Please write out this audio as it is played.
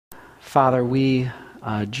Father, we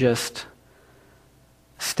just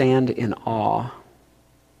stand in awe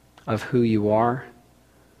of who you are.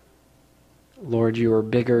 Lord, you are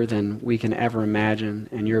bigger than we can ever imagine,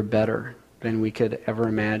 and you're better than we could ever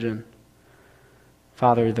imagine.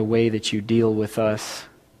 Father, the way that you deal with us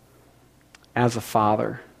as a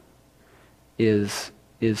father is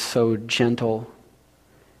so gentle,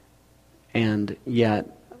 and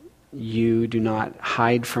yet you do not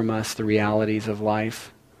hide from us the realities of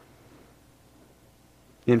life.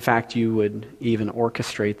 In fact, you would even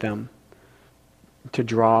orchestrate them to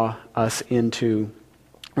draw us into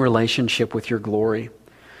relationship with your glory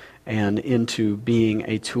and into being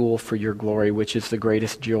a tool for your glory, which is the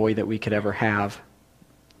greatest joy that we could ever have.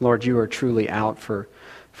 Lord, you are truly out for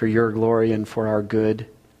your glory and for our good.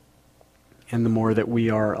 And the more that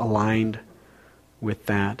we are aligned with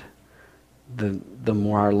that, the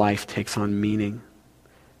more our life takes on meaning,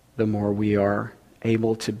 the more we are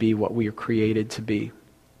able to be what we are created to be,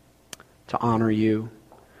 to honor you.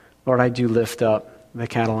 Lord, I do lift up the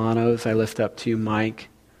Catalanos. I lift up to you, Mike.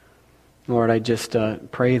 Lord, I just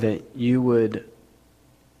pray that you would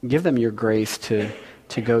give them your grace to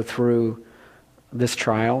go through this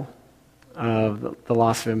trial of the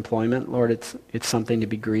loss of employment. Lord, it's something to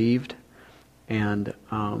be grieved, and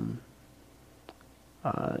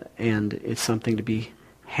it's something to be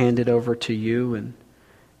handed over to you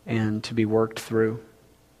and to be worked through.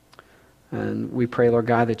 And we pray, Lord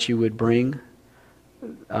God, that you would bring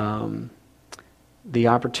the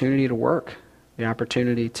opportunity to work, the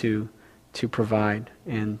opportunity to provide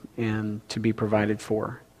and to be provided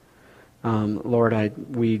for. Lord,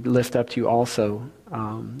 we lift up to you also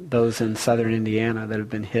those in southern Indiana that have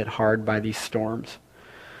been hit hard by these storms.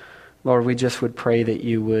 Lord, we just would pray that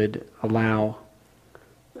you would allow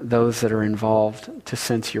those that are involved to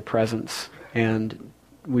sense your presence. And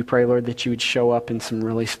we pray, Lord, that you would show up in some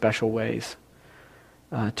really special ways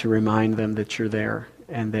to remind them that you're there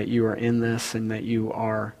and that you are in this and that you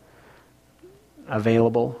are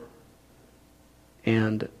available.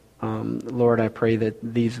 And Lord, I pray that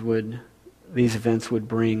these events would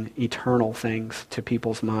bring eternal things to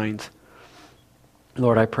people's minds.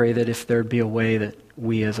 Lord, I pray that if there'd be a way that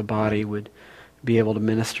we as a body would be able to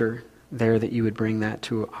minister there, that you would bring that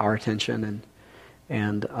to our attention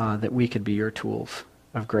and that we could be your tools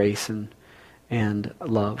of grace and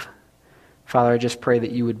love. Father, I just pray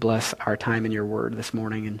that you would bless our time in your word this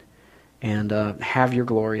morning and have your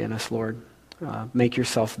glory in us, Lord. Make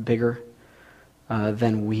yourself bigger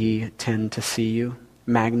than we tend to see you.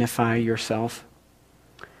 Magnify yourself.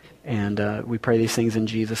 And we pray these things in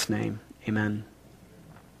Jesus' name. Amen.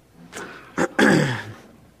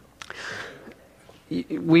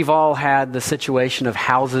 We've all had the situation of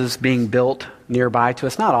houses being built nearby to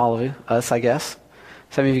us. Not all of us, I guess.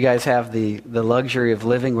 Some of you guys have the luxury of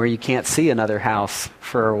living where you can't see another house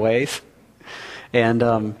for a ways.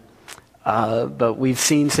 And but we've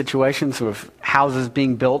seen situations of houses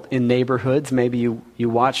being built in neighborhoods. Maybe you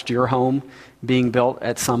watched your home being built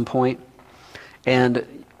at some point.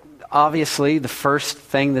 And obviously the first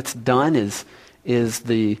thing that's done is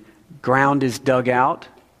the ground is dug out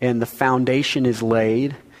and the foundation is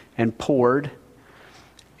laid and poured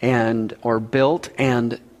or built,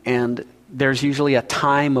 and there's usually a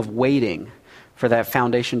time of waiting for that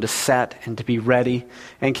foundation to set and to be ready.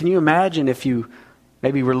 And can you imagine if you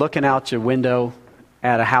maybe were looking out your window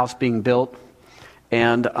at a house being built,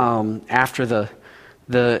 and after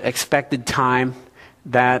the expected time,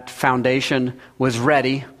 that foundation was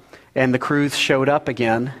ready, and the crews showed up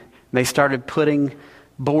again, and they started putting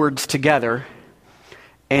boards together,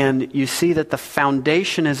 and you see that the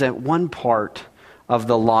foundation is at one part of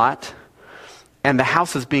the lot, and the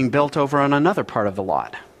house is being built over on another part of the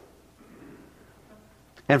lot.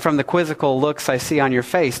 And from the quizzical looks I see on your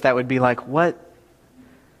face, that would be like,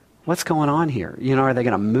 what's going on here? You know, are they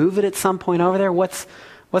going to move it at some point over there? What's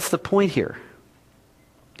the point here?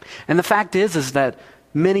 And the fact is that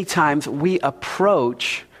many times we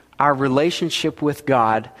approach our relationship with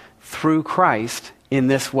God through Christ in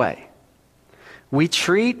this way. We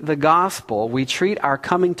treat the gospel, we treat our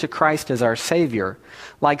coming to Christ as our Savior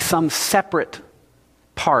like some separate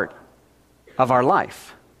part of our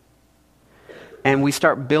life. And we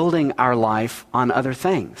start building our life on other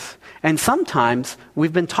things. And sometimes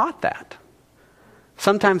we've been taught that.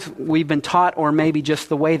 Sometimes we've been taught, or maybe just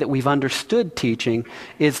the way that we've understood teaching,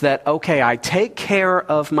 is that, okay, I take care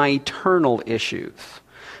of my eternal issues.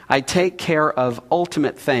 I take care of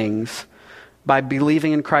ultimate things by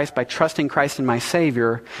believing in Christ, by trusting Christ in my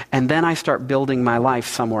Savior, and then I start building my life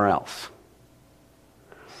somewhere else.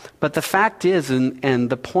 But the fact is, and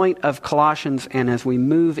the point of Colossians, and as we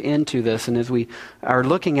move into this, and as we are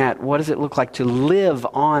looking at what does it look like to live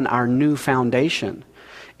on our new foundation,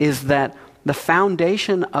 is that the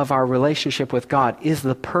foundation of our relationship with God is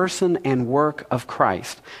the person and work of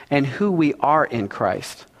Christ and who we are in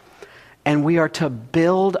Christ. And we are to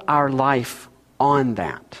build our life on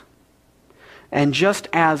that. And just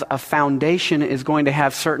as a foundation is going to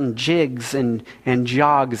have certain jigs and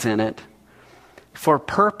jogs in it for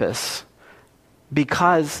purpose,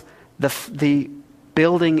 because the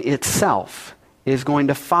building itself is going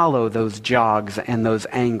to follow those jogs and those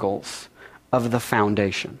angles of the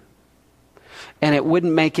foundation. And it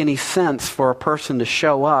wouldn't make any sense for a person to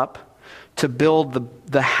show up to build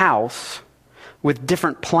the house with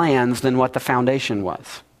different plans than what the foundation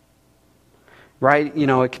was. Right? You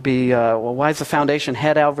know, it could be, well, why does the foundation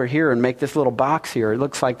head over here and make this little box here? It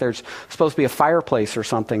looks like there's supposed to be a fireplace or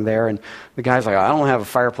something there. And the guy's like, I don't have a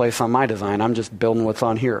fireplace on my design. I'm just building what's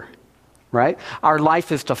on here. Right? Our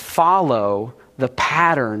life is to follow the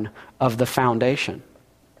pattern of the foundation.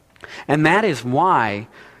 And that is why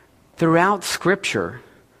throughout Scripture,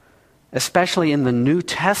 especially in the New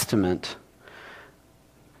Testament,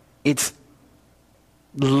 it's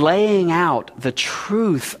laying out the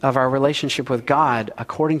truth of our relationship with God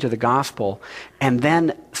according to the gospel, and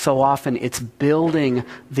then so often it's building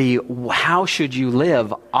the how should you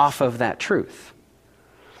live off of that truth.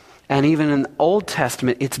 And even in the Old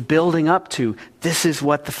Testament, it's building up to this is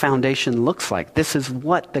what the foundation looks like. This is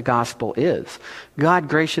what the gospel is. God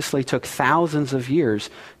graciously took thousands of years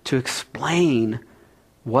to explain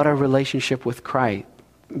what a relationship with Christ,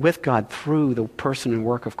 with God through the person and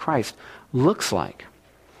work of Christ looks like.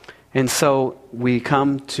 And so we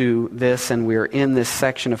come to this, and we're in this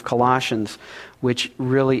section of Colossians, which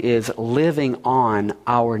really is living on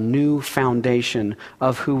our new foundation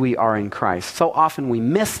of who we are in Christ. So often we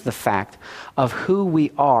miss the fact of who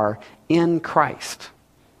we are in Christ.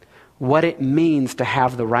 What it means to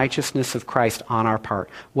have the righteousness of Christ on our part.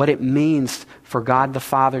 What it means for God the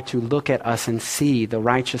Father to look at us and see the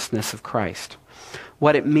righteousness of Christ.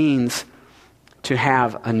 What it means to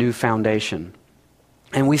have a new foundation.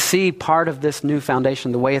 And we see part of this new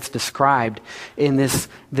foundation, the way it's described in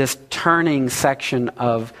this turning section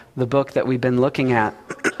of the book that we've been looking at,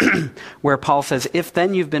 where Paul says, if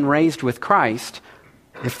then you've been raised with Christ,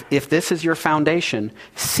 if this is your foundation,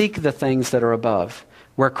 seek the things that are above,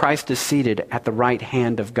 where Christ is seated at the right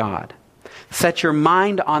hand of God. Set your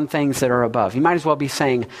mind on things that are above. You might as well be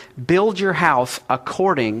saying, build your house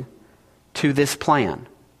according to this plan.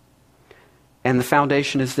 And the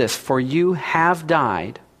foundation is this: for you have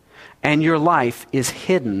died, and your life is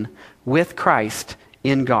hidden with Christ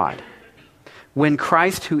in God. When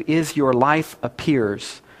Christ, who is your life,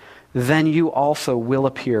 appears, then you also will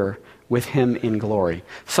appear with him in glory.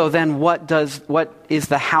 So then what is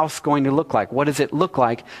the house going to look like? What does it look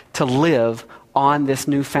like to live on this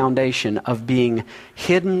new foundation of being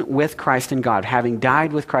hidden with Christ in God, having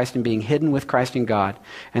died with Christ and being hidden with Christ in God?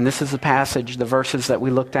 And this is the passage, the verses that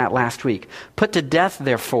we looked at last week. Put to death,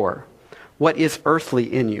 therefore, what is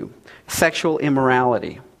earthly in you: sexual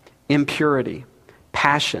immorality, impurity,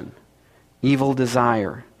 passion, evil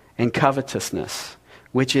desire, and covetousness,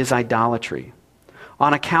 which is idolatry.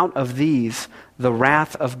 On account of these, the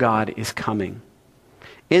wrath of God is coming.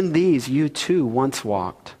 In these you too once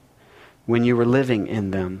walked, when you were living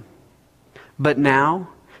in them. But now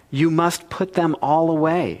you must put them all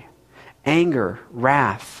away: anger,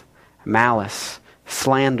 wrath, malice,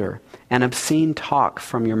 slander, and obscene talk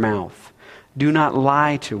from your mouth. Do not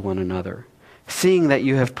lie to one another, seeing that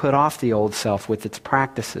you have put off the old self with its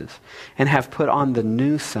practices, and have put on the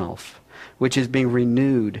new self, which is being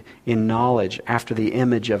renewed in knowledge after the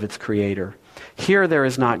image of its Creator. Here there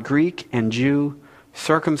is not Greek and Jew,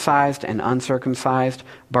 circumcised and uncircumcised,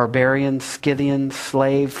 barbarian, Scythian,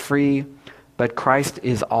 slave, free, but Christ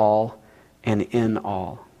is all and in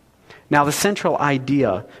all. Now, the central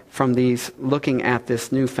idea from these, looking at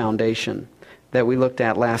this new foundation that we looked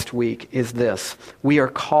at last week, is this: we are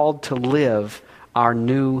called to live on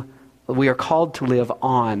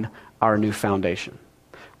our new foundation.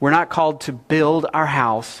 We're not called to build our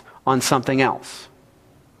house on something else.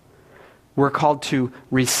 We're called to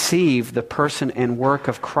receive the person and work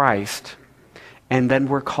of Christ, and then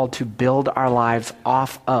we're called to build our lives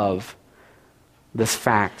off of this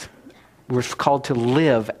fact. We're called to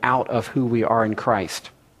live out of who we are in Christ.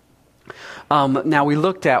 Now, we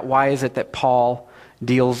looked at why is it that Paul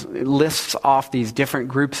lists off these different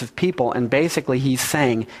groups of people, and basically he's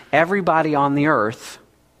saying everybody on the earth,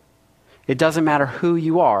 it doesn't matter who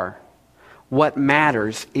you are, what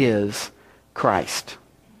matters is Christ.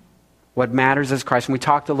 What matters is Christ. And we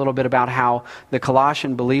talked a little bit about how the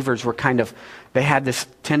Colossian believers were they had this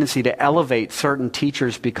tendency to elevate certain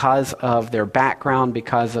teachers because of their background,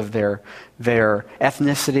 because of their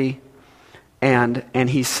ethnicity. And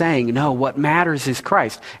he's saying, no, what matters is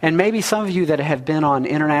Christ. And maybe some of you that have been on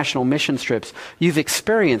international mission trips, you've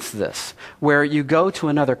experienced this, where you go to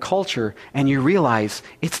another culture and you realize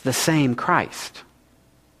it's the same Christ.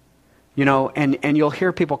 And you'll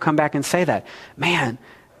hear people come back and say that, man,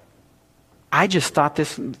 I just thought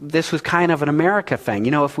this was kind of an America thing.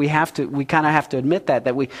 If we kind of have to admit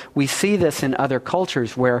that we see this in other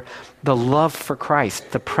cultures where the love for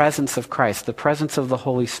Christ, the presence of Christ, the presence of the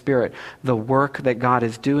Holy Spirit, the work that God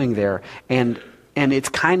is doing there, and it's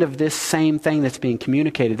kind of this same thing that's being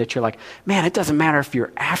communicated that you're like, man, it doesn't matter if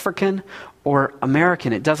you're African or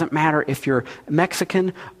American. It doesn't matter if you're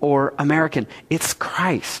Mexican or American. It's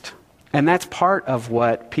Christ. And that's part of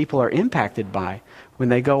what people are impacted by when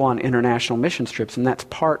they go on international mission trips, and that's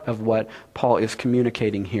part of what Paul is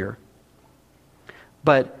communicating here.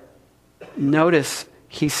 But notice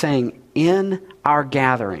he's saying, in our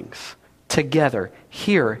gatherings, together,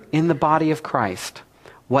 here, in the body of Christ,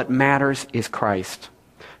 what matters is Christ.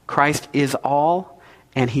 Christ is all,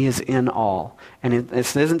 and he is in all. And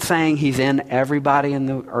this isn't saying he's in everybody in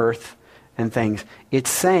the earth and things. It's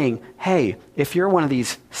saying, hey, if you're one of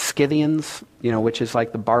these Scythians, which is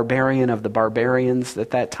like the barbarian of the barbarians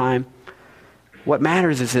at that time, what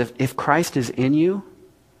matters is if Christ is in you,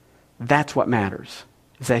 that's what matters.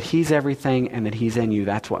 Is that he's everything and that he's in you.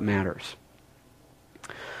 That's what matters.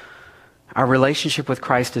 Our relationship with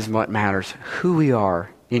Christ is what matters. Who we are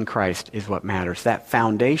in Christ is what matters. That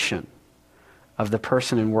foundation of the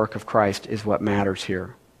person and work of Christ is what matters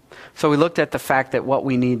here. So we looked at the fact that what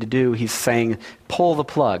we need to do, he's saying, pull the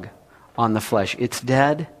plug on the flesh. It's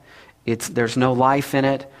dead. There's no life in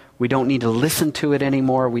it. We don't need to listen to it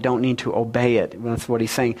anymore. We don't need to obey it. That's what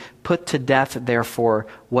he's saying. Put to death, therefore,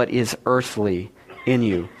 what is earthly in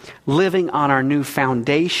you. Living on our new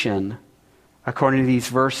foundation, according to these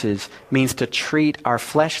verses, means to treat our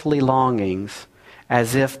fleshly longings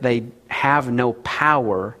as if they have no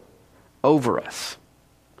power over us.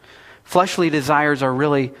 Fleshly desires are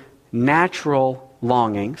really natural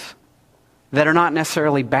longings that are not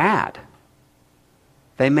necessarily bad.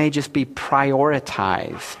 They may just be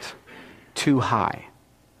prioritized too high.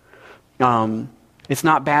 It's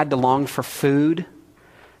not bad to long for food,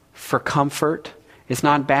 for comfort. It's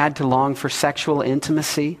not bad to long for sexual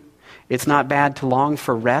intimacy. It's not bad to long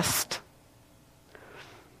for rest.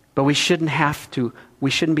 But we shouldn't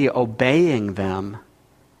be obeying them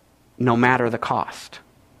no matter the cost.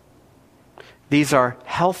 These are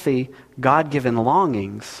healthy, God-given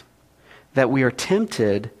longings that we are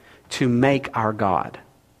tempted to make our God,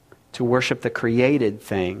 to worship the created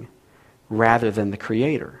thing rather than the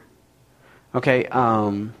Creator. Okay,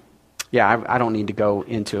 I don't need to go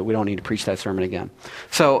into it. We don't need to preach that sermon again.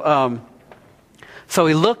 So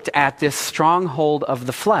we looked at this stronghold of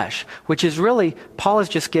the flesh, which is really, Paul is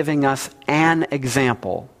just giving us an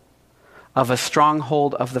example of a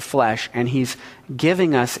stronghold of the flesh, and he's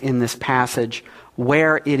giving us in this passage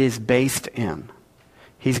where it is based in.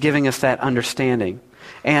 He's giving us that understanding.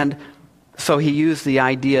 And so he used the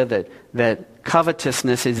idea that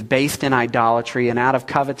covetousness is based in idolatry, and out of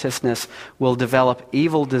covetousness we'll develop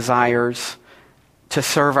evil desires to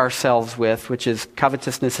serve ourselves with, which is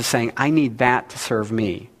covetousness is saying, I need that to serve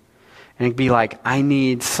me. And it'd be like, I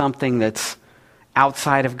need something that's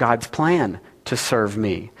outside of God's plan to serve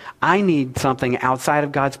me. I need something outside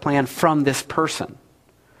of God's plan from this person.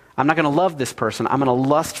 I'm not going to love this person. I'm going to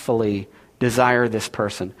lustfully desire this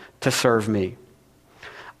person to serve me.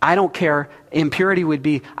 I don't care. Impurity would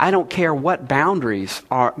be, I don't care what boundaries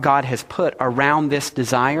God has put around this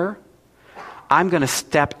desire. I'm going to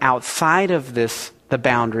step outside of the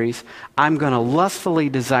boundaries. I'm going to lustfully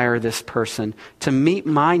desire this person to meet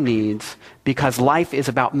my needs because life is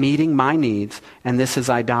about meeting my needs, and this is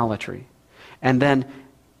idolatry. And then,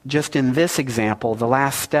 just in this example, the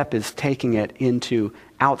last step is taking it into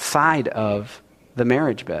outside of the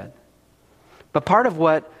marriage bed. But part of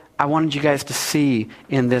what I wanted you guys to see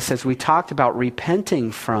in this, as we talked about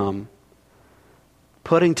repenting from,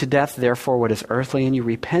 putting to death, therefore, what is earthly in you,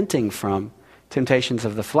 repenting from temptations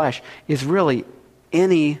of the flesh, is really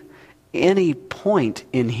any point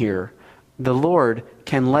in here the Lord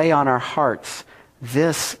can lay on our hearts.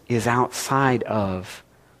 This is outside of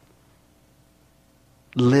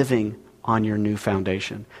living on your new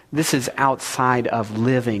foundation. This is outside of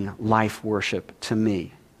living life worship to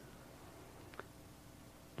me.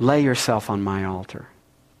 Lay yourself on my altar.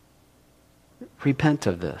 Repent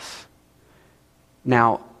of this.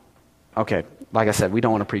 Now, okay, like I said, we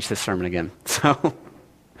don't want to preach this sermon again.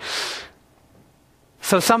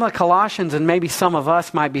 So some of the Colossians and maybe some of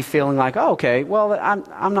us might be feeling like, oh, okay, well,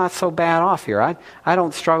 I'm not so bad off here. I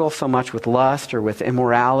don't struggle so much with lust or with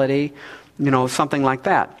immorality, something like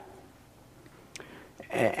that.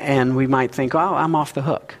 And we might think, oh, I'm off the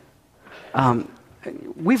hook.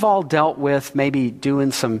 We've all dealt with maybe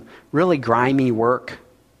doing some really grimy work,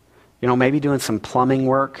 maybe doing some plumbing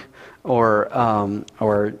work or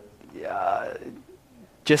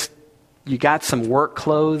just you got some work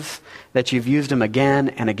clothes that you've used them again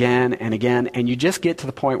and again and again, and you just get to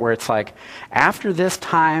the point where it's like, after this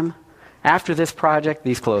project,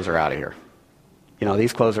 these clothes are out of here.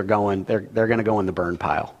 These clothes are going, they're going to go in the burn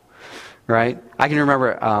pile, right? I can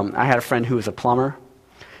remember I had a friend who was a plumber,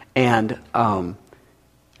 and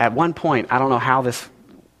at one point, I don't know how this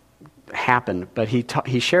happened, but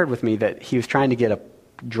he shared with me that he was trying to get a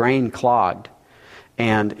drain clogged,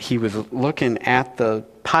 and he was looking at the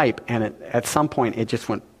pipe, and at some point it just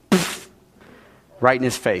went poof, right in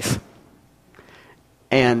his face.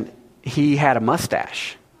 And he had a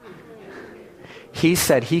mustache. He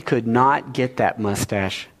said he could not get that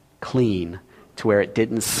mustache clean to where it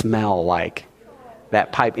didn't smell like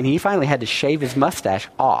that pipe. And he finally had to shave his mustache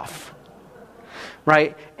off.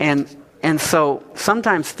 Right? And so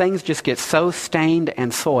sometimes things just get so stained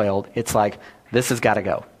and soiled, it's like, this has got to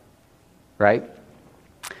go. Right?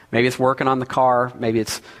 Maybe it's working on the car. Maybe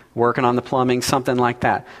it's working on the plumbing, something like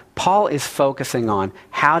that. Paul is focusing on,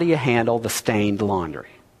 how do you handle the stained laundry?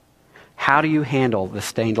 How do you handle the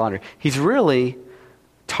stained laundry? He's really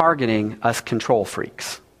targeting us control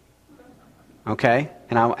freaks. Okay?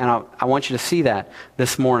 And I want you to see that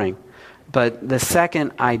this morning. But the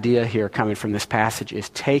second idea here coming from this passage is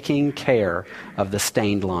taking care of the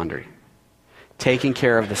stained laundry. Taking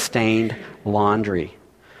care of the stained laundry.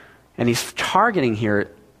 And he's targeting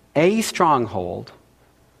here a stronghold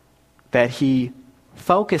that he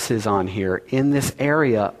focuses on here in this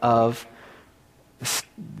area of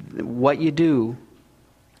what you do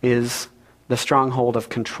is the stronghold of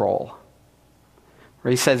control. Where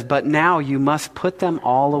he says, but now you must put them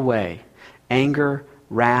all away. Anger,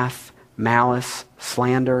 wrath, malice,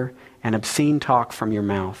 slander, and obscene talk from your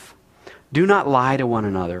mouth. Do not lie to one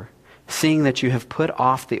another, seeing that you have put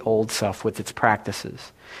off the old self with its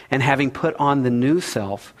practices, and having put on the new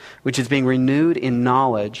self, which is being renewed in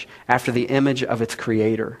knowledge after the image of its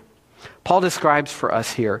creator. Paul describes for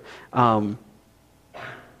us here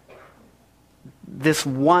this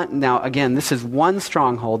one. Now, again, this is one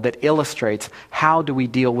stronghold that illustrates how do we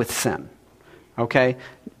deal with sin. Okay?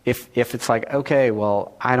 If it's like, okay,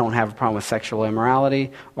 well, I don't have a problem with sexual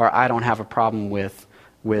immorality, or I don't have a problem with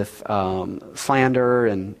slander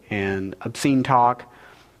and obscene talk,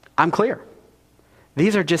 I'm clear.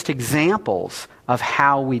 These are just examples of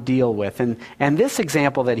how we deal with. And this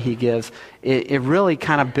example that he gives, it really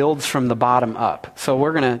kind of builds from the bottom up. So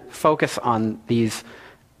we're going to focus on these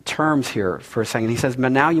terms here for a second. He says,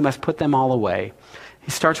 but now you must put them all away. He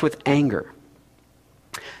starts with anger.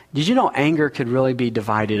 Did you know anger could really be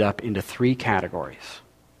divided up into 3 categories?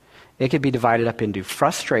 It could be divided up into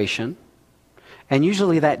frustration, and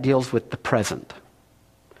usually that deals with the present.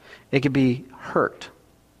 It could be hurt,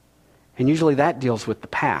 and usually that deals with the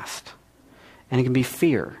past. And it can be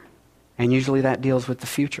fear, and usually that deals with the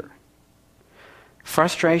future.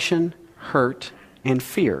 Frustration, hurt, and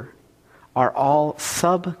fear are all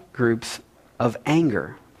subgroups of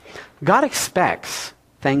anger. God expects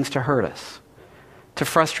things to hurt us, to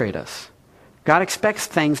frustrate us. God expects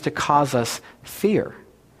things to cause us fear.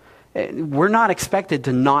 We're not expected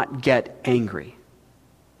to not get angry.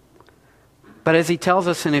 But as he tells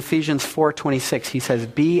us in Ephesians 4:26, he says,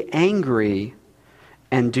 be angry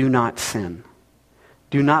and do not sin.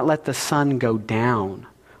 Do not let the sun go down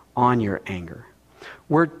on your anger.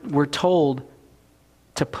 We're told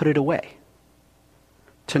to put it away,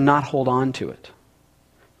 to not hold on to it,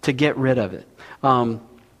 to get rid of it.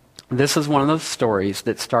 This is one of those stories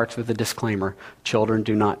that starts with a disclaimer, children,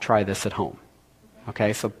 do not try this at home.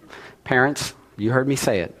 Okay, so parents, you heard me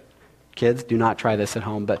say it. Kids, do not try this at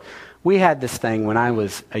home. But we had this thing when I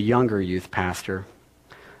was a younger youth pastor.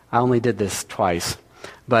 I only did this twice.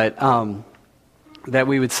 But that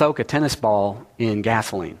we would soak a tennis ball in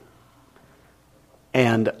gasoline.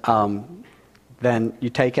 And then you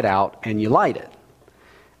take it out and you light it.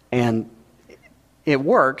 And it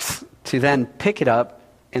works to then pick it up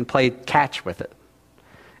and play catch with it.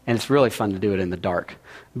 And it's really fun to do it in the dark.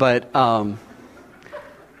 But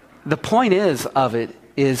the point of it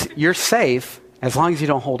is you're safe as long as you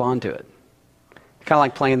don't hold on to it. Kind of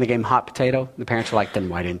like playing the game hot potato. The parents are like, then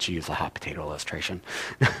why didn't you use a hot potato illustration?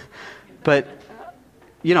 But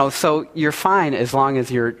so you're fine as long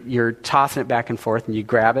as you're tossing it back and forth and you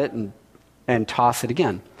grab it and toss it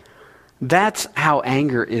again. That's how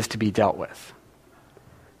anger is to be dealt with.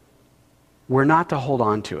 We're not to hold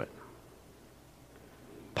on to it.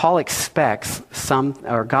 God expects some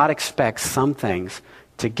things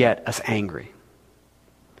to get us angry.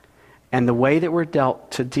 And the way that we're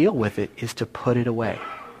dealt to deal with it is to put it away,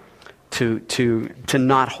 to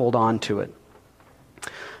not hold on to it.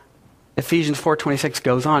 Ephesians 4:26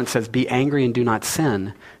 goes on, it says, "Be angry and do not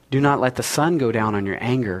sin. Do not let the sun go down on your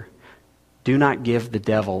anger. Do not give the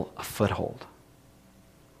devil a foothold."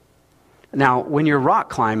 Now, when you're rock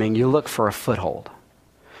climbing, you look for a foothold.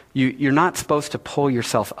 You're not supposed to pull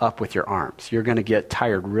yourself up with your arms. You're going to get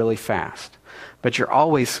tired really fast. But you're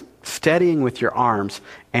always steadying with your arms,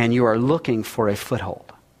 and you are looking for a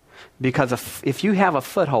foothold. Because if you have a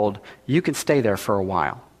foothold, you can stay there for a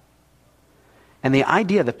while. And the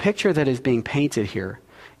idea, the picture that is being painted here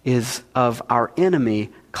is of our enemy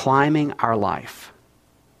climbing our life.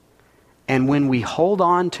 And when we hold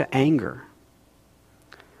on to anger,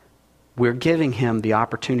 we're giving him the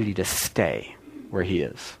opportunity to stay where he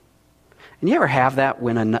is. And you ever have that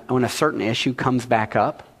when a certain issue comes back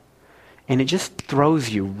up, and it just throws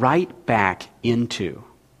you right back into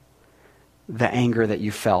the anger that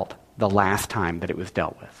you felt the last time that it was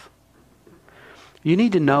dealt with? You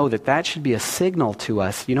need to know that should be a signal to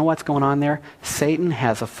us. You know what's going on there? Satan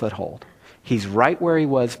has a foothold. He's right where he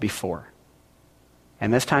was before.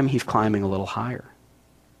 And this time he's climbing a little higher.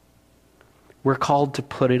 We're called to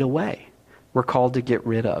put it away. We're called to get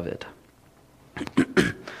rid of it.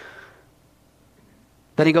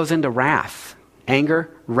 Then he goes into wrath.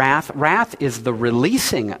 Anger, wrath. Wrath is the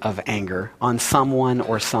releasing of anger on someone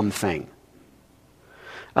or something.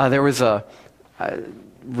 There was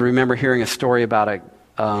remember hearing a story about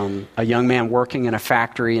a young man working in a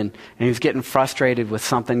factory, and he was getting frustrated with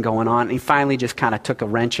something going on. And he finally just kind of took a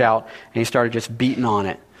wrench out and he started just beating on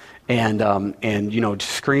it, and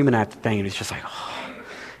just screaming at the thing. And he's just like, oh.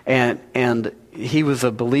 And he was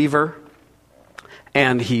a believer,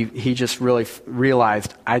 and he just really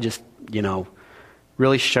realized, I just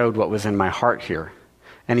really showed what was in my heart here.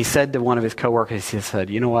 And he said to one of his coworkers, he said,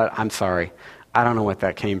 "You know what? I'm sorry. I don't know what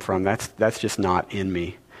that came from. That's just not in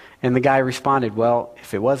me." And the guy responded, "Well,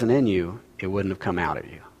 if it wasn't in you, it wouldn't have come out of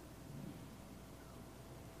you."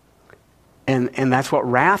 And that's what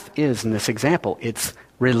wrath is in this example. It's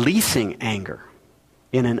releasing anger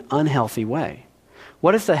in an unhealthy way.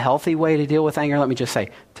 What is the healthy way to deal with anger? Let me just say,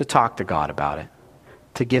 to talk to God about it,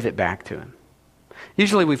 to give it back to him.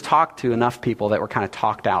 Usually we've talked to enough people that we're kind of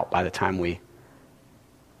talked out by the time we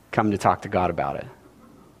come to talk to God about it.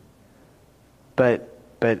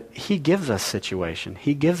 But he gives us situation.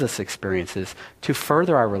 He gives us experiences to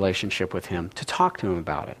further our relationship with him, to talk to him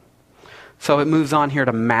about it. So it moves on here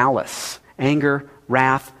to malice. Anger,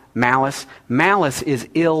 wrath, malice. Malice is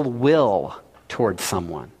ill will towards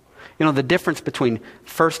someone. The difference between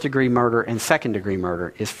first-degree murder and second-degree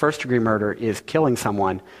murder is first-degree murder is killing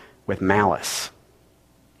someone with malice.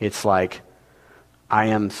 It's like, I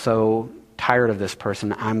am so tired of this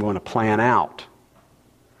person, I'm going to plan out.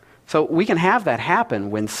 So we can have that happen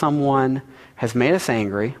when someone has made us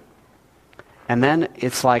angry, and then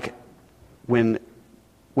it's like when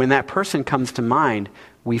that person comes to mind,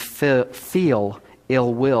 we feel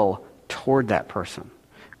ill will toward that person.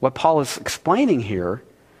 What Paul is explaining here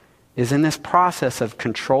is in this process of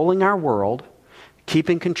controlling our world,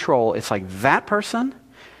 keeping control, it's like that person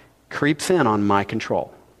creeps in on my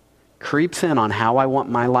control, creeps in on how I want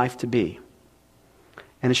my life to be.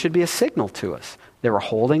 And it should be a signal to us that we're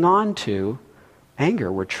holding on to anger.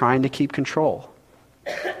 We're trying to keep control.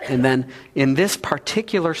 And then in this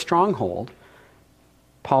particular stronghold,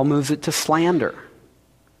 Paul moves it to slander.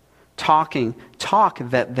 Talk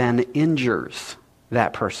that then injures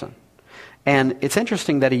that person. And it's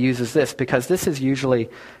interesting that he uses this because this is usually,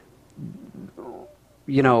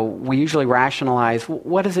 we usually rationalize,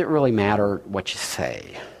 what does it really matter what you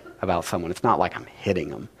say about someone? It's not like I'm hitting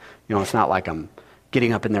them. It's not like I'm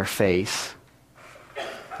getting up in their face.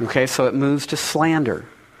 Okay, so it moves to slander.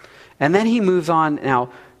 And then he moves on.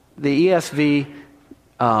 Now, the ESV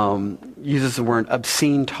uses the word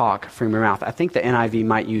obscene talk from your mouth. I think the NIV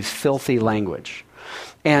might use filthy language.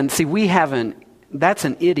 And see, that's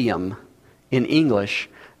an idiom in English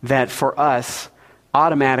that for us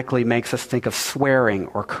automatically makes us think of swearing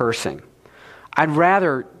or cursing. I'd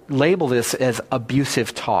rather label this as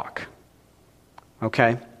abusive talk.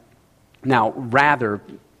 Okay? Now,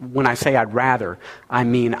 when I say I'd rather, I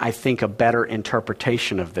mean I think a better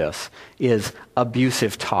interpretation of this is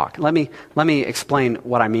abusive talk. Let me explain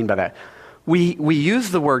what I mean by that. We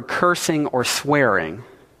use the word cursing or swearing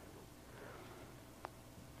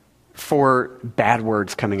for bad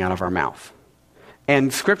words coming out of our mouth.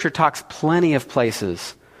 And Scripture talks plenty of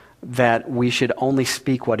places that we should only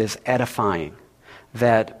speak what is edifying,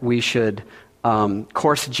 that we should,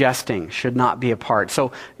 coarse jesting should not be a part.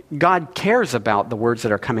 So God cares about the words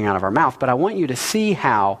that are coming out of our mouth, but I want you to see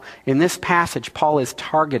how, in this passage, Paul is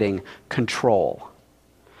targeting control.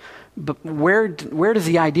 But where does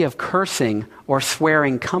the idea of cursing or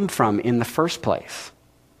swearing come from in the first place?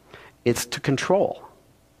 It's to control.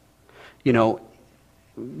 You know,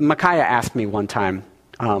 Micaiah asked me one time,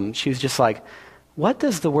 she was just like, what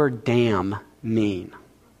does the word damn mean?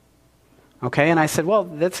 Okay, and I said, well,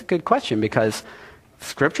 that's a good question because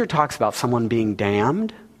Scripture talks about someone being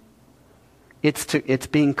damned. It's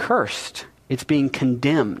being cursed. It's being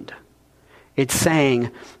condemned. It's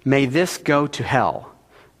saying, may this go to hell.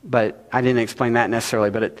 But I didn't explain that necessarily,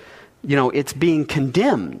 but it's being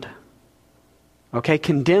condemned. Okay,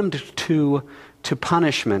 condemned to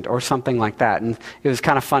punishment or something like that. And it was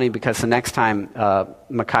kind of funny because the next time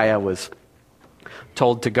Micaiah was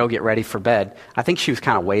told to go get ready for bed, I think she was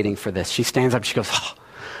kind of waiting for this. She stands up, she goes, oh,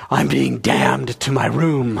 I'm being damned to my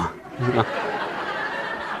room.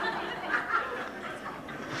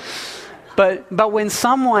 But when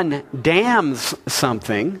someone damns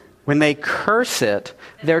something, when they curse it,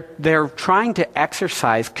 they're trying to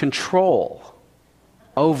exercise control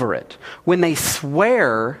over it. When they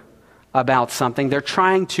swear about something, they're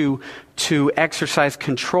trying to exercise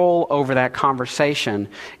control over that conversation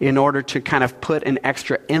in order to kind of put an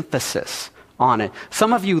extra emphasis on it.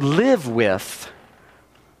 Some of you live with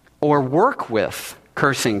or work with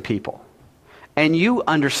cursing people. And you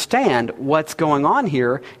understand what's going on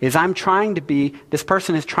here is this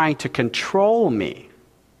person is trying to control me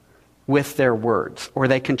with their words, or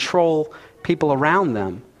they control people around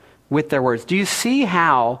them with their words. Do you see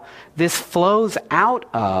how this flows out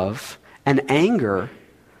of an anger,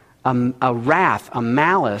 a wrath, a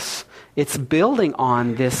malice? It's building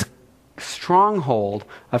on this stronghold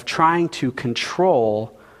of trying to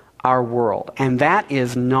control our world. And that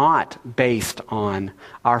is not based on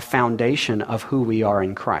our foundation of who we are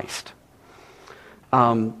in Christ.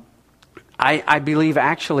 I believe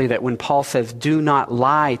actually that when Paul says, do not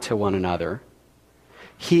lie to one another,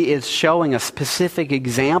 he is showing a specific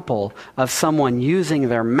example of someone using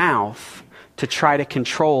their mouth to try to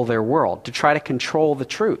control their world, to try to control the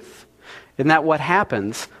truth. Isn't that what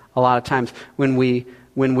happens a lot of times when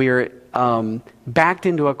we're backed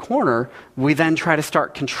into a corner, we then try to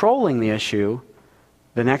start controlling the issue.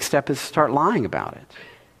 The next step is to start lying about it.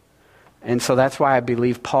 And so that's why I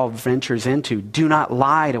believe Paul ventures into, do not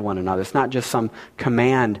lie to one another. It's not just some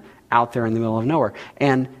command out there in the middle of nowhere.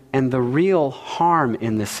 And the real harm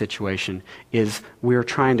in this situation is we're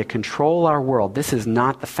trying to control our world. This is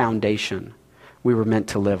not the foundation we were meant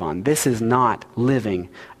to live on. This is not living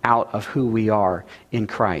out of who we are in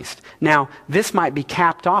Christ. Now, this might be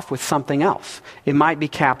capped off with something else. It might be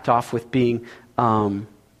capped off with being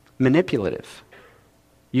manipulative,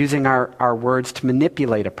 using our words to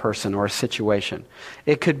manipulate a person or a situation.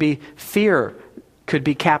 It could be fear, could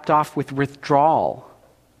be capped off with withdrawal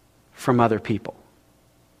from other people.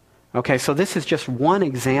 Okay, so this is just one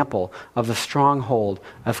example of the stronghold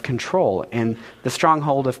of control. And the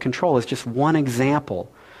stronghold of control is just one example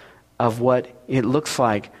of what it looks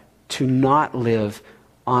like to not live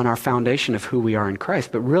on our foundation of who we are in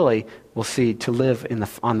Christ, but really, we'll see, to live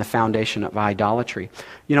on the foundation of idolatry.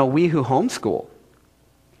 You know, we who homeschool,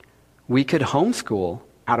 we could homeschool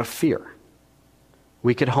out of fear.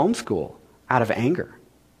 We could homeschool out of anger.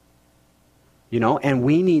 You know, and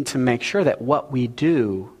we need to make sure that what we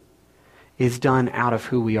do is done out of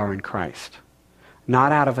who we are in Christ,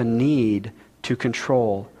 not out of a need to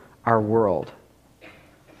control our world.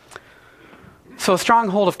 So a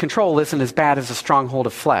stronghold of control isn't as bad as a stronghold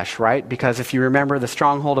of flesh, right? Because if you remember, the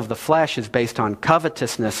stronghold of the flesh is based on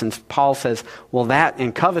covetousness, and Paul says, well, that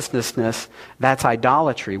in covetousness, that's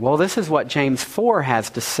idolatry. Well, this is what James 4 has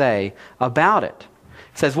to say about it.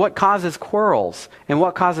 It says, what causes quarrels and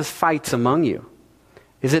what causes fights among you?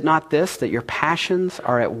 Is it not this, that your passions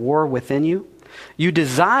are at war within you? You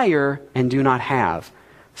desire and do not have,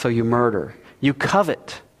 so you murder. You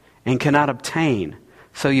covet and cannot obtain,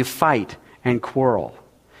 so you fight and quarrel.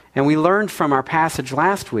 And we learned from our passage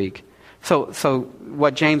last week, so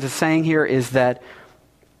what James is saying here is that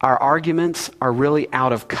our arguments are really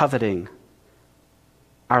out of coveting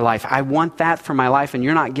our life. I want that for my life, and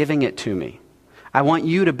you're not giving it to me. I want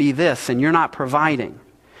you to be this, and you're not providing.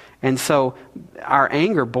 And so our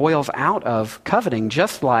anger boils out of coveting,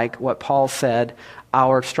 just like what Paul said,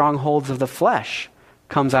 our strongholds of the flesh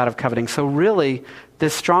comes out of coveting. So really,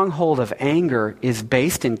 this stronghold of anger is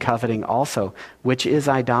based in coveting also, which is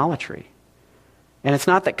idolatry. And it's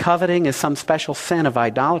not that coveting is some special sin of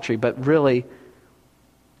idolatry, but really,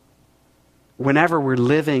 whenever we're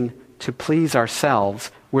living to please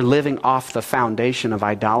ourselves, we're living off the foundation of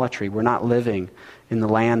idolatry. We're not living in the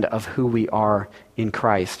land of who we are in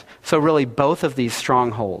Christ. So really, both of these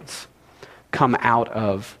strongholds come out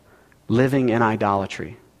of living in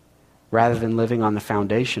idolatry rather than living on the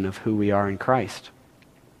foundation of who we are in Christ.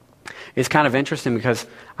 It's kind of interesting because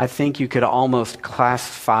I think you could almost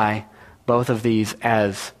classify both of these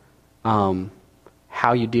as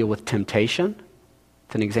how you deal with temptation.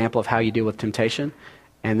 It's an example of how you deal with temptation.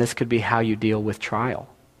 And this could be how you deal with trial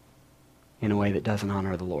in a way that doesn't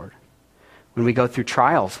honor the Lord. When we go through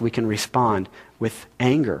trials, we can respond with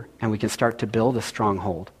anger, and we can start to build a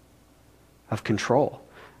stronghold of control.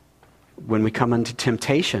 When we come into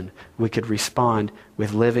temptation, we could respond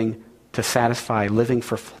with living to satisfy, living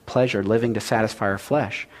for pleasure, living to satisfy our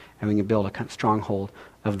flesh, and we can build a stronghold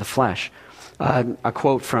of the flesh. A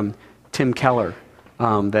quote from Tim Keller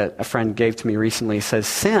that a friend gave to me recently says,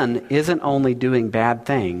 "Sin isn't only doing bad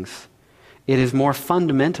things, it is more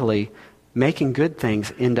fundamentally making good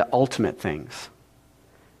things into ultimate things."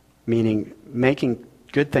 Meaning making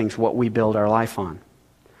good things what we build our life on.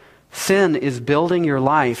 Sin is building your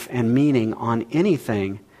life and meaning on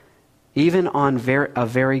anything, even on a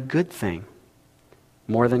very good thing,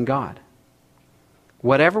 more than God.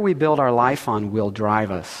 Whatever we build our life on will drive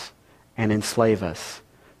us and enslave us.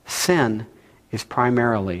 Sin is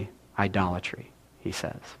primarily idolatry, he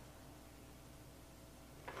says.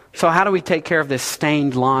 So how do we take care of this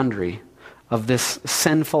stained laundry of this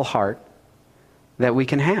sinful heart that we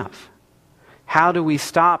can have? How do we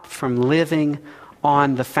stop from living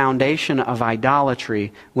on the foundation of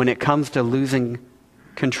idolatry when it comes to losing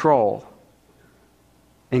control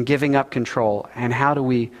and giving up control? And how do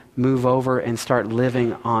we move over and start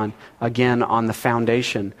living on the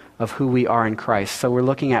foundation of who we are in Christ? So we're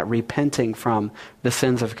looking at repenting from the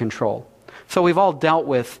sins of control. So we've all dealt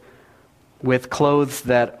with clothes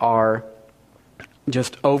that are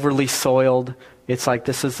just overly soiled. It's like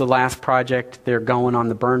this is the last project. They're going on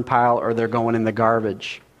the burn pile or they're going in the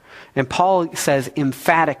garbage. And Paul says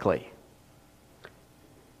emphatically,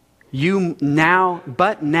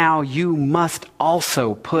 but now you must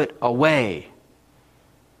also put away.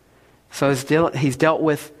 So he's dealt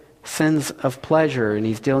with sins of pleasure and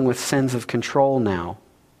he's dealing with sins of control now.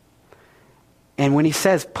 And when he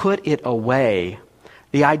says put it away,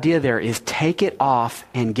 the idea there is take it off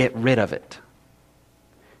and get rid of it.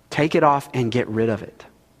 Take it off and get rid of it.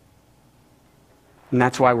 And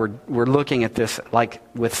that's why we're looking at this like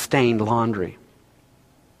with stained laundry.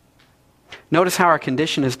 Notice how our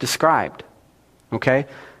condition is described. Okay?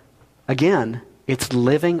 Again, it's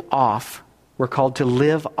living off. We're called to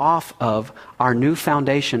live off of our new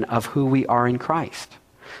foundation of who we are in Christ.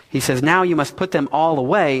 He says, now you must put them all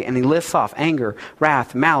away, and he lists off anger,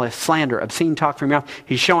 wrath, malice, slander, obscene talk from your mouth.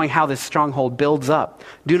 He's showing how this stronghold builds up.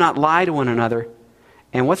 Do not lie to one another.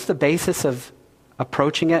 And what's the basis of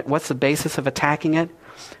approaching it? What's the basis of attacking it?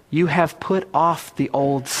 You have put off the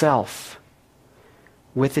old self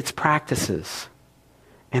with its practices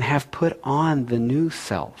and have put on the new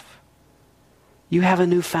self. You have a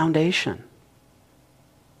new foundation.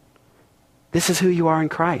 This is who you are in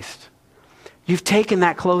Christ. You've taken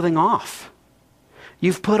that clothing off.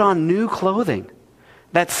 You've put on new clothing.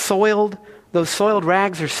 Those soiled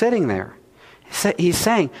rags are sitting there. He's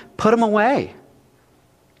saying, put them away.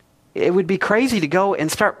 It would be crazy to go and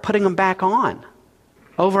start putting them back on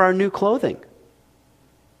over our new clothing.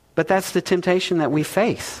 But that's the temptation that we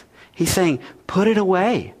face. He's saying, put it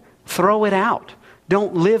away. Throw it out.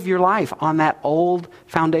 Don't live your life on that old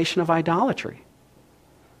foundation of idolatry.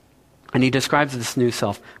 And he describes this new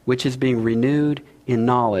self, which is being renewed in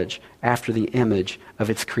knowledge after the image of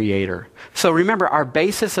its creator. So remember, our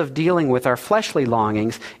basis of dealing with our fleshly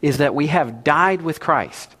longings is that we have died with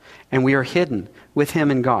Christ and we are hidden with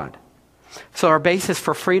him in God. So our basis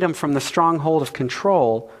for freedom from the stronghold of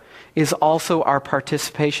control is also our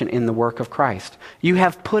participation in the work of Christ. You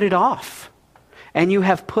have put it off, and you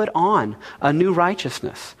have put on a new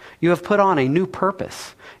righteousness. You have put on a new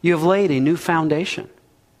purpose. You have laid a new foundation.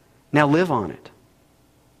 Now live on it.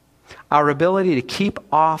 Our ability to keep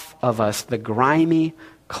off of us the grimy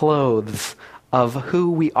clothes of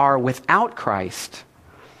who we are without Christ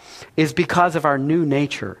is because of our new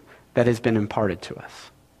nature that has been imparted to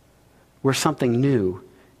us. We're something new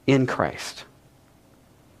in Christ.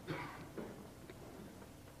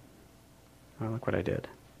 Oh, look what I did.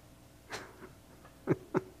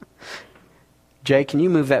 Jay, can you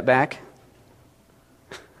move that back?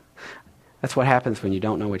 That's what happens when you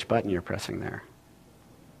don't know which button you're pressing there.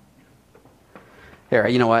 Here,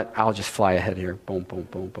 you know what? I'll just fly ahead here. Boom, boom,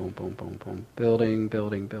 boom, boom, boom, boom, boom. Building,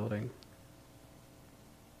 building, building.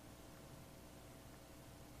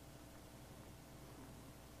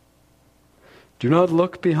 Do not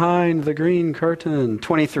look behind the green curtain.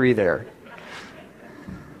 23 there.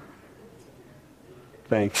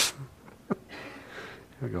 Thanks. Here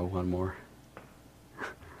we go, one more.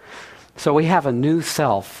 So we have a new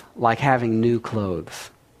self, like having new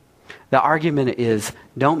clothes. The argument is,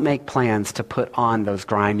 don't make plans to put on those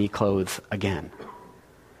grimy clothes again.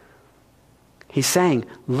 He's saying,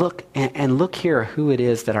 look, and look here who it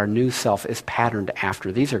is that our new self is patterned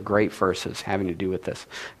after. These are great verses having to do with this.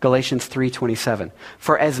 Galatians 3:27.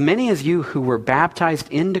 For as many as you who were baptized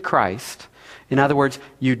into Christ, in other words,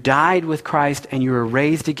 you died with Christ and you were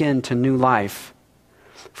raised again to new life.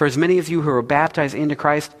 For as many of you who were baptized into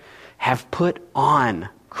Christ have put on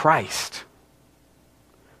Christ.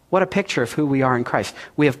 What a picture of who we are in Christ.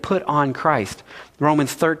 We have put on Christ.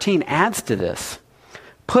 Romans 13 adds to this.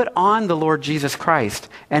 Put on the Lord Jesus Christ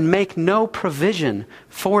and make no provision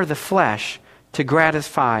for the flesh to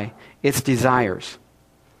gratify its desires.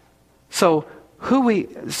 So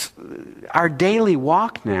our daily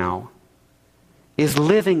walk now is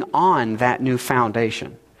living on that new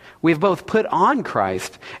foundation. We've both put on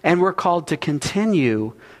Christ and we're called to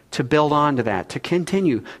continue to build on to that, to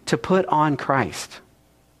continue to put on Christ.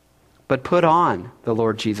 But put on the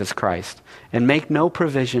Lord Jesus Christ and make no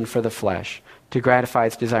provision for the flesh to gratify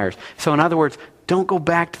its desires. So in other words, don't go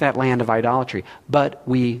back to that land of idolatry, but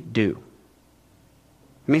we do.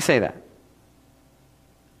 Let me say that.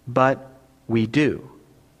 But we do.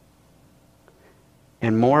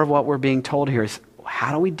 And more of what we're being told here is,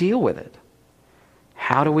 how do we deal with it?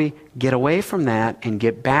 How do we get away from that and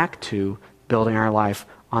get back to building our life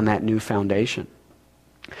on that new foundation?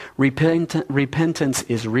 Repentance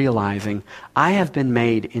is realizing I have been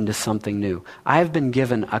made into something new. I have been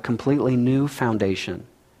given a completely new foundation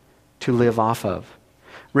to live off of.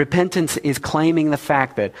 Repentance is claiming the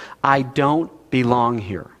fact that I don't belong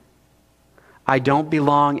here. I don't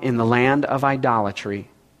belong in the land of idolatry.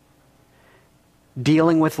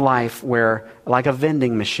 Dealing with life where, like a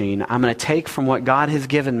vending machine, I'm going to take from what God has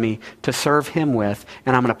given me to serve Him with,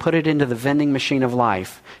 and I'm going to put it into the vending machine of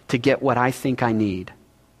life to get what I think I need.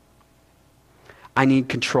 I need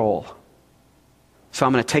control. So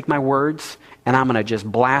I'm going to take my words and I'm going to just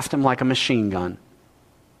blast them like a machine gun.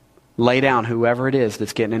 Lay down whoever it is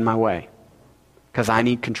that's getting in my way because I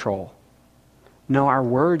need control. No, our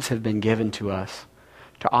words have been given to us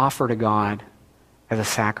to offer to God as a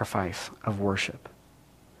sacrifice of worship.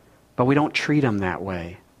 But we don't treat them that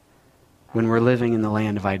way when we're living in the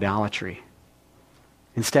land of idolatry.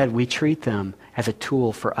 Instead, we treat them as a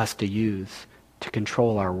tool for us to use to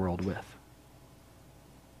control our world with.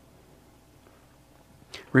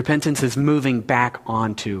 Repentance is moving back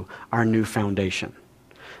onto our new foundation.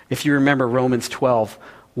 If you remember, Romans 12,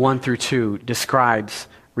 1 through 2 describes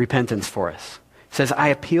repentance for us. It says, I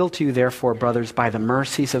appeal to you, therefore, brothers, by the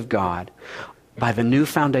mercies of God, by the new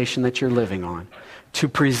foundation that you're living on, to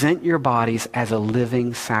present your bodies as a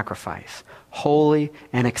living sacrifice, holy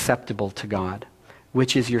and acceptable to God,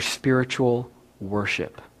 which is your spiritual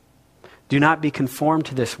worship. Do not be conformed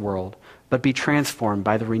to this world, but be transformed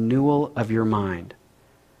by the renewal of your mind,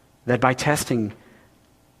 that by testing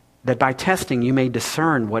you may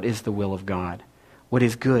discern what is the will of God, what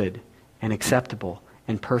is good and acceptable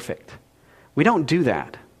and perfect. We don't do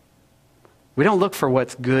that. We don't look for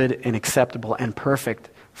what's good and acceptable and perfect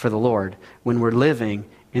for the Lord when we're living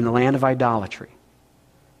in the land of idolatry,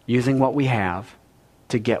 using what we have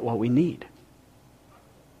to get what we need.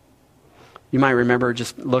 You might remember,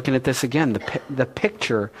 just looking at this again, the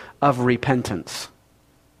picture of repentance.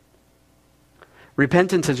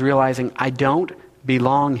 Repentance is realizing I don't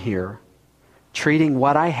belong here, treating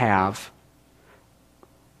what I have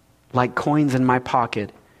like coins in my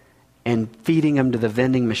pocket and feeding them to the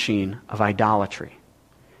vending machine of idolatry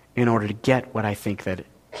in order to get what I think that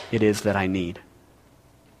it is that I need.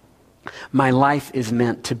 My life is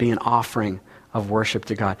meant to be an offering of worship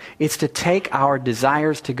to God. It's to take our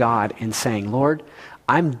desires to God and saying, Lord,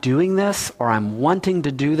 I'm doing this or I'm wanting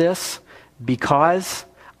to do this because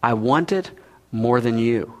I want it more than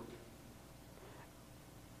you.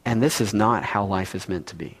 And this is not how life is meant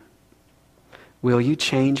to be. Will you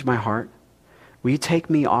change my heart? Will you take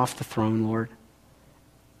me off the throne, Lord,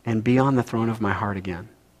 and be on the throne of my heart again?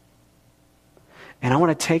 And I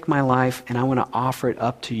want to take my life and I want to offer it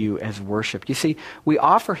up to you as worship. You see, we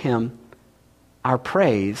offer Him our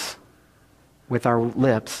praise with our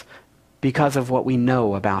lips because of what we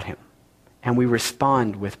know about Him. And we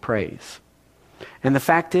respond with praise. And the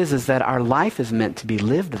fact is that our life is meant to be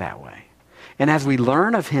lived that way. And as we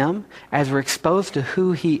learn of him, as we're exposed to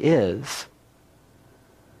who he is,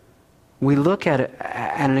 we look at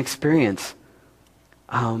an experience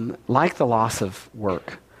like the loss of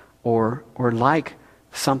work, or like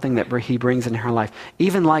something that he brings into our life,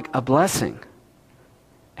 even like a blessing.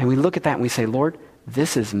 And we look at that and we say, Lord,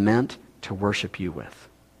 this is meant to worship you with.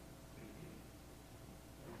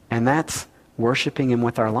 And that's worshiping him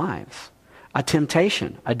with our lives. A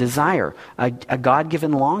temptation, a desire, a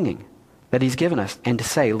God-given longing that he's given us. And to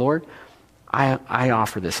say, Lord, I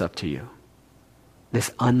offer this up to you.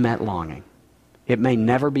 This unmet longing. It may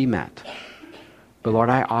never be met. But Lord,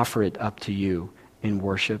 I offer it up to you in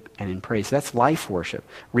worship and in praise. That's life worship.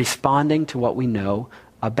 Responding to what we know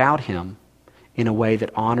about him in a way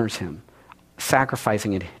that honors him.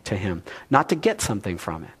 Sacrificing it to him. Not to get something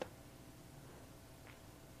from it.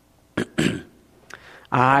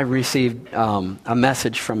 I received a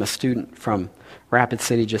message from a student from Rapid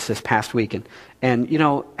City just this past week. And you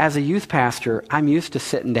know, as a youth pastor, I'm used to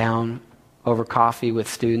sitting down over coffee with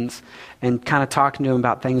students and kind of talking to them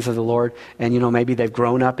about things of the Lord. And, you know, maybe they've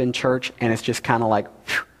grown up in church and it's just kind of like,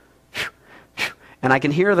 and I can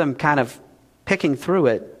hear them kind of picking through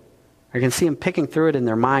it. I can see them picking through it in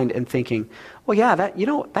their mind and thinking, well, yeah,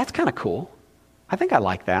 that's kind of cool. I think I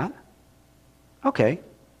like that. Okay.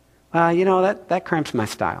 You know, that cramps my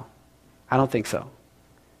style. I don't think so.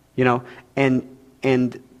 You know,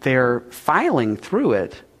 and they're filing through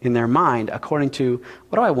it in their mind according to,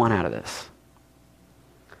 what do I want out of this?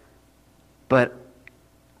 But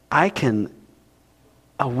I can,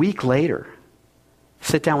 a week later,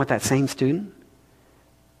 sit down with that same student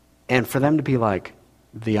and for them to be like,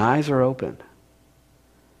 the eyes are open.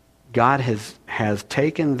 God has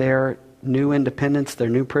taken their new independence, their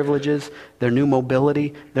new privileges, their new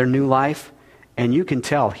mobility, their new life, and you can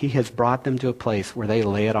tell he has brought them to a place where they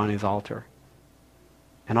lay it on his altar.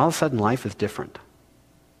 And all of a sudden life is different.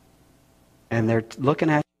 And they're looking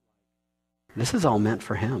at, this is all meant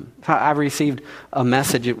for him. I received a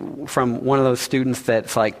message from one of those students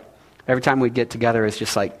that's like, every time we get together, it's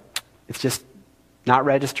just not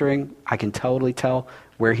registering. I can totally tell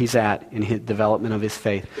where he's at in his development of his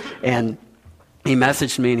faith. And he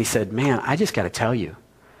messaged me and he said, man, I just got to tell you,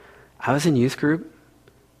 I was in youth group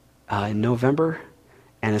in November,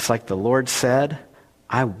 and it's like the Lord said,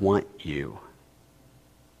 I want you.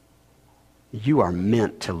 You are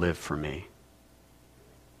meant to live for me.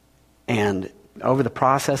 And over the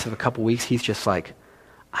process of a couple weeks, he's just like,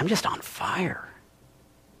 I'm just on fire.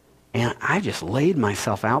 And I just laid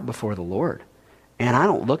myself out before the Lord. And I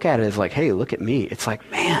don't look at it as like, hey, look at me. It's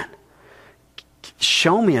like, man,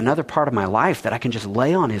 show me another part of my life that I can just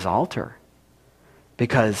lay on his altar.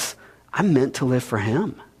 Because I'm meant to live for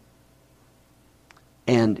him.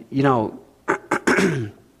 And, you know,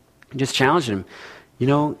 just challenging him. You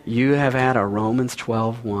know, you have had a Romans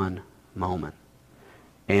 12:1 moment.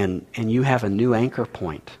 And you have a new anchor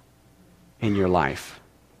point in your life.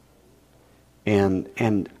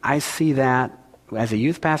 And I see that, as a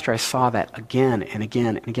youth pastor, I saw that again and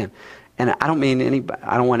again and again. And I don't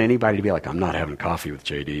want anybody to be like, I'm not having coffee with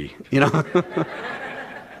JD, you know?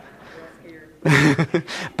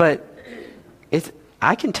 But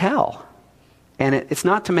I can tell. And it's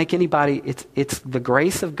not to make anybody, it's the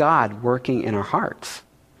grace of God working in our hearts.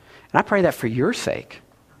 And I pray that for your sake.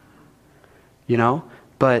 You know?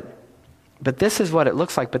 But this is what it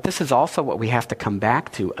looks like. But this is also what we have to come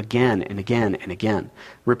back to again and again and again.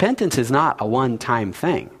 Repentance is not a one-time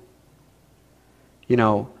thing. You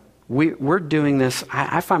know, we're doing this,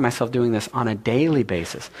 I find myself doing this on a daily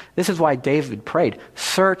basis. This is why David prayed,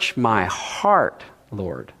 search my heart,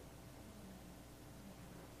 Lord.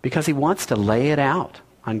 Because he wants to lay it out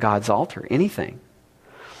on God's altar, anything.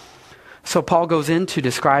 So Paul goes into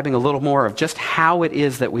describing a little more of just how it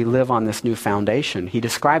is that we live on this new foundation. He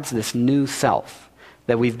describes this new self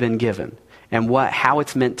that we've been given and how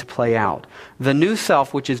it's meant to play out. The new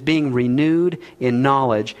self, which is being renewed in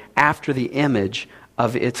knowledge after the image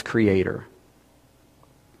of its creator.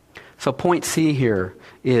 So point C here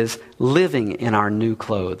is living in our new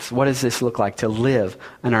clothes. What does this look like to live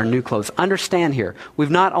in our new clothes? Understand here,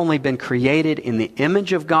 we've not only been created in the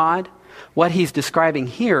image of God. What he's describing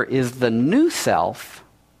here is the new self,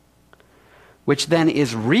 which then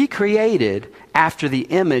is recreated after the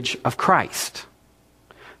image of Christ.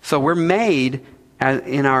 So we're made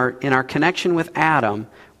in our connection with Adam,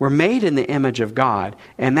 we're made in the image of God,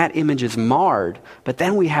 and that image is marred. But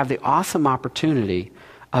then we have the awesome opportunity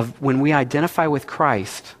of when we identify with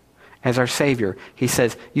Christ as our Savior, he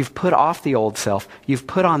says, you've put off the old self, you've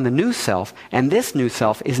put on the new self, and this new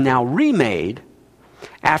self is now remade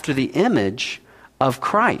after the image of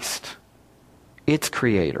Christ, its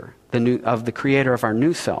creator, the creator of our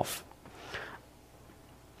new self.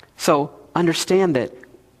 So understand that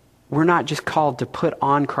we're not just called to put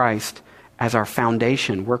on Christ as our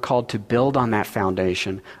foundation. We're called to build on that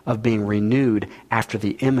foundation of being renewed after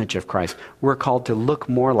the image of Christ. We're called to look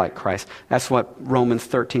more like Christ. That's what Romans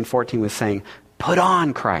 13:14 was saying. Put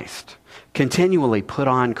on Christ. Continually put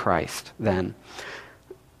on Christ then.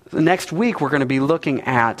 The next week we're going to be looking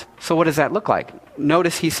at, so what does that look like?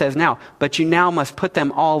 Notice he says now, but you now must put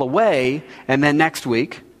them all away, and then next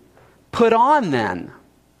week, put on then,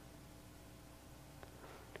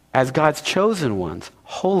 as God's chosen ones,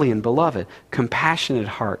 holy and beloved, compassionate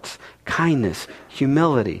hearts, kindness,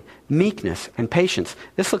 humility, meekness, and patience.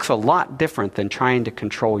 This looks a lot different than trying to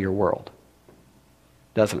control your world,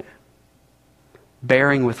 doesn't it?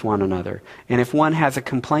 Bearing with one another. And if one has a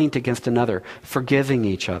complaint against another, forgiving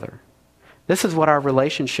each other. This is what our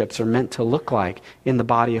relationships are meant to look like in the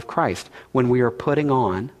body of Christ when we are putting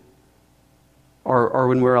on or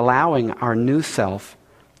when we're allowing our new self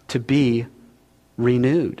to be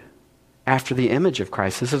renewed after the image of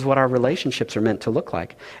Christ. This is what our relationships are meant to look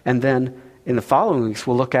like. And then in the following weeks,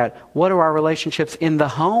 we'll look at what are our relationships in the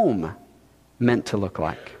home meant to look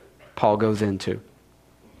like. Paul goes into.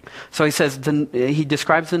 So he says, he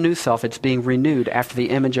describes the new self. It's being renewed after the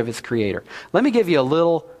image of its creator. Let me give you a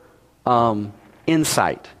little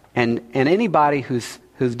insight. And anybody who's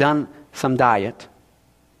done some diet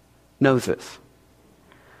knows this.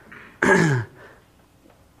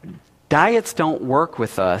 Diets don't work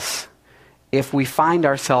with us if we find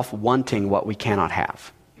ourselves wanting what we cannot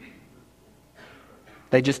have.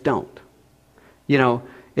 They just don't. You know,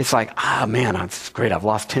 it's like, man, it's great. I've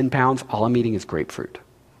lost 10 pounds. All I'm eating is grapefruit.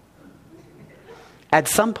 At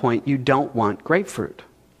some point, you don't want grapefruit.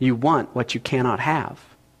 You want what you cannot have.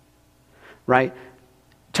 Right?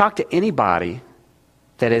 Talk to anybody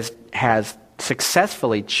that has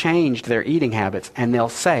successfully changed their eating habits, and they'll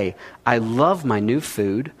say, I love my new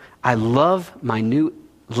food. I love my new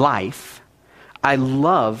life. I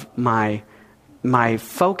love my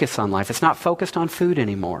focus on life. It's not focused on food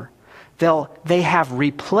anymore. They have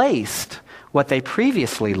replaced what they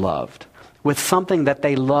previously loved with something that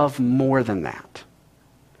they love more than that.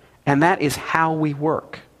 And that is how we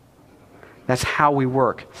work. That's how we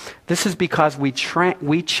work. This is because we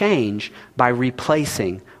change by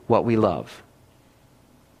replacing what we love.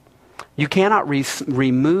 You cannot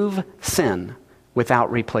remove sin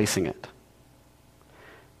without replacing it.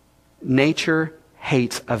 Nature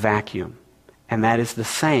hates a vacuum, and that is the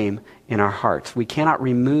same in our hearts. We cannot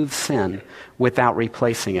remove sin without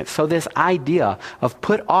replacing it. So this idea of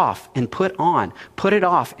put off and put on, put it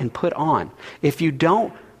off and put on, if you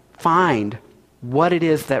don't find what it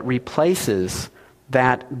is that replaces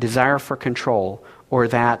that desire for control or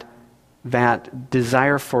that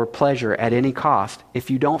desire for pleasure at any cost,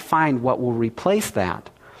 if you don't find what will replace that,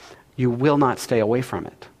 you will not stay away from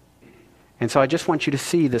it. And so I just want you to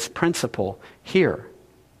see this principle here.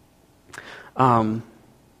 You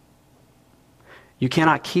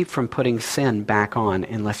cannot keep from putting sin back on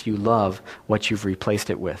unless you love what you've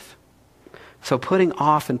replaced it with. So putting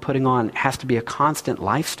off and putting on has to be a constant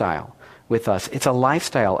lifestyle with us. It's a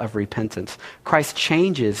lifestyle of repentance. Christ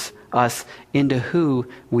changes us into who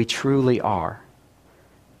we truly are.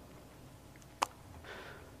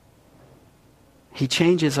 He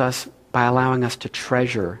changes us by allowing us to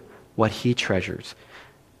treasure what he treasures.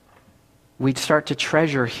 We start to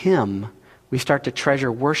treasure him. We start to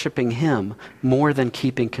treasure worshiping him more than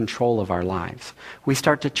keeping control of our lives. We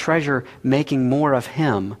start to treasure making more of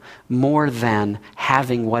him more than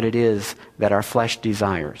having what it is that our flesh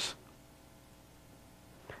desires.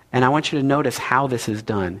 And I want you to notice how this is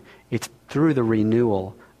done. It's through the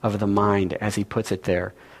renewal of the mind, as he puts it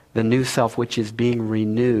there. The new self which is being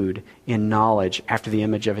renewed in knowledge after the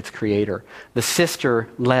image of its creator. The sister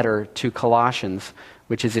letter to Colossians,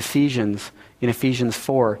 which is Ephesians, in Ephesians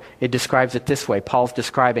 4, it describes it this way. Paul's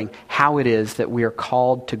describing how it is that we are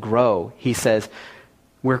called to grow. He says,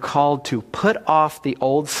 we're called to put off the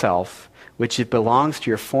old self, which it belongs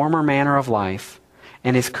to your former manner of life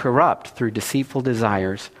and is corrupt through deceitful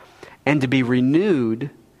desires, and to be renewed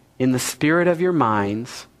in the spirit of your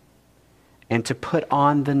minds, and to put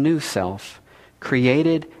on the new self,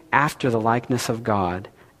 created after the likeness of God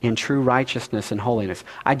in true righteousness and holiness.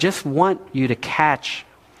 I just want you to catch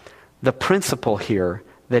the principle here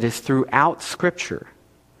that is throughout Scripture,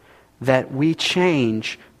 that we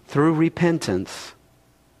change through repentance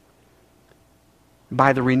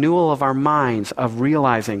by the renewal of our minds, of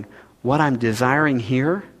realizing what I'm desiring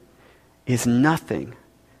here is nothing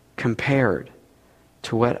compared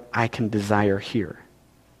to what I can desire here.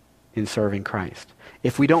 in serving Christ.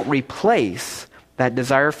 If we don't replace that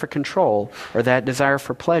desire for control or that desire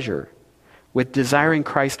for pleasure with desiring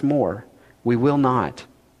Christ more, we will not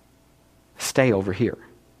stay over here.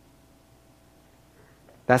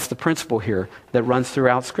 That's the principle here that runs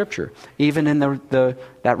throughout Scripture. Even in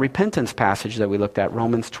that repentance passage that we looked at,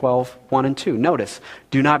 Romans 12, 1 and 2. Notice,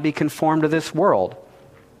 do not be conformed to this world,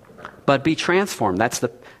 but be transformed. That's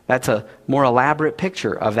a more elaborate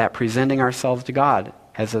picture of that presenting ourselves to God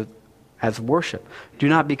as worship. Do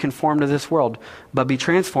not be conformed to this world, but be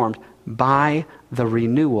transformed by the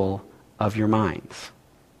renewal of your minds.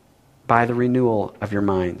 By the renewal of your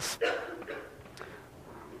minds.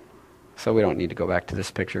 So we don't need to go back to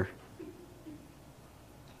this picture.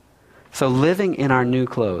 So living in our new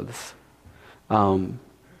clothes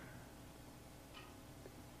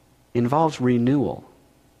involves renewal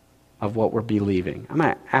of what we're believing. I'm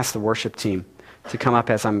going to ask the worship team to come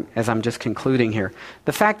up as I'm just concluding here.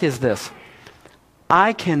 The fact is this: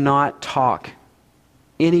 I cannot talk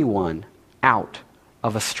anyone out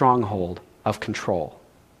of a stronghold of control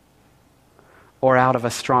or out of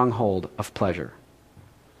a stronghold of pleasure.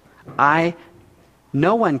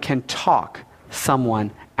 No one can talk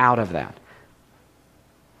someone out of that.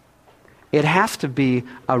 It has to be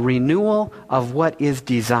a renewal of what is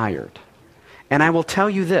desired. And I will tell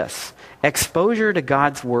you this: exposure to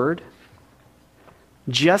God's Word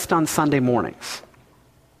just on Sunday mornings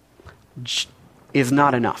is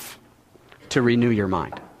not enough to renew your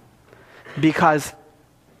mind. Because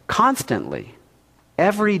constantly,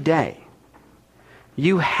 every day,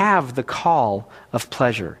 you have the call of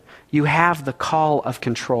pleasure. You have the call of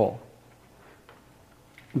control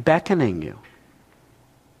beckoning you.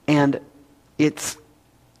 And it's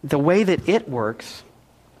the way that it works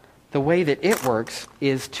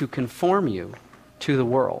is to conform you to the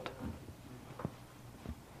world.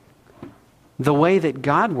 The way that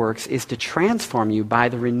God works is to transform you by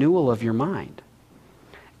the renewal of your mind.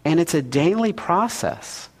 And it's a daily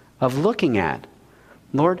process of looking at,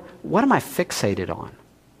 Lord, what am I fixated on?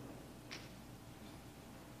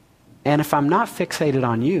 And if I'm not fixated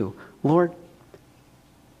on you, Lord,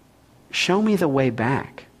 show me the way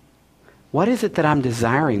back. What is it that I'm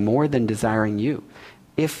desiring more than desiring you?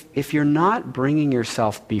 If you're not bringing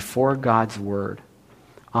yourself before God's Word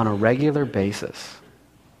on a regular basis,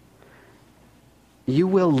 you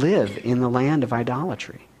will live in the land of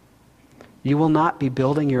idolatry. You will not be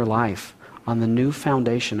building your life on the new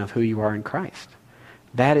foundation of who you are in Christ.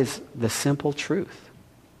 That is the simple truth.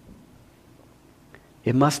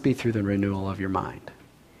 It must be through the renewal of your mind.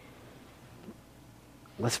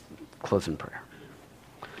 Let's close in prayer.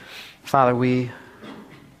 Father, we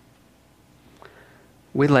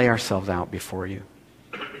lay ourselves out before you.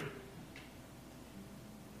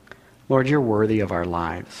 Lord, you're worthy of our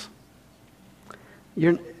lives.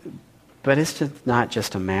 But it's not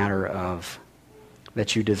just a matter of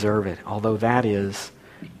that you deserve it, although that is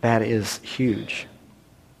huge.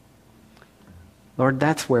 Lord,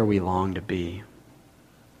 that's where we long to be.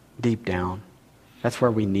 Deep down. That's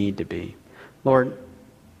where we need to be. Lord,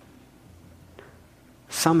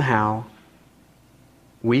 somehow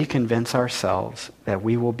we convince ourselves that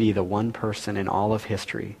we will be the one person in all of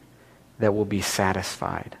history that will be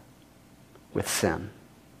satisfied with sin.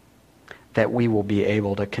 That we will be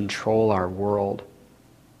able to control our world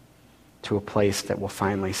to a place that will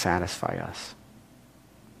finally satisfy us.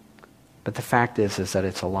 But the fact is that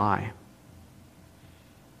it's a lie.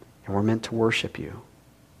 And we're meant to worship you.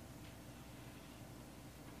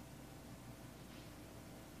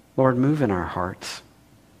 Lord, move in our hearts.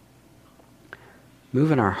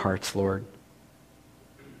 Move in our hearts, Lord,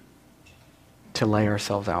 to lay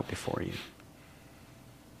ourselves out before you.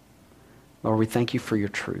 Lord, we thank you for your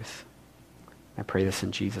truth. I pray this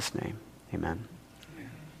in Jesus' name. Amen.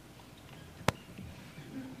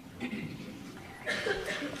 Would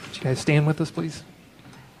you guys stand with us, please?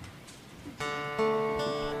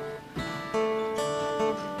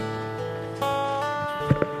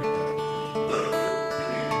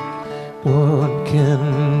 What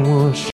can worship?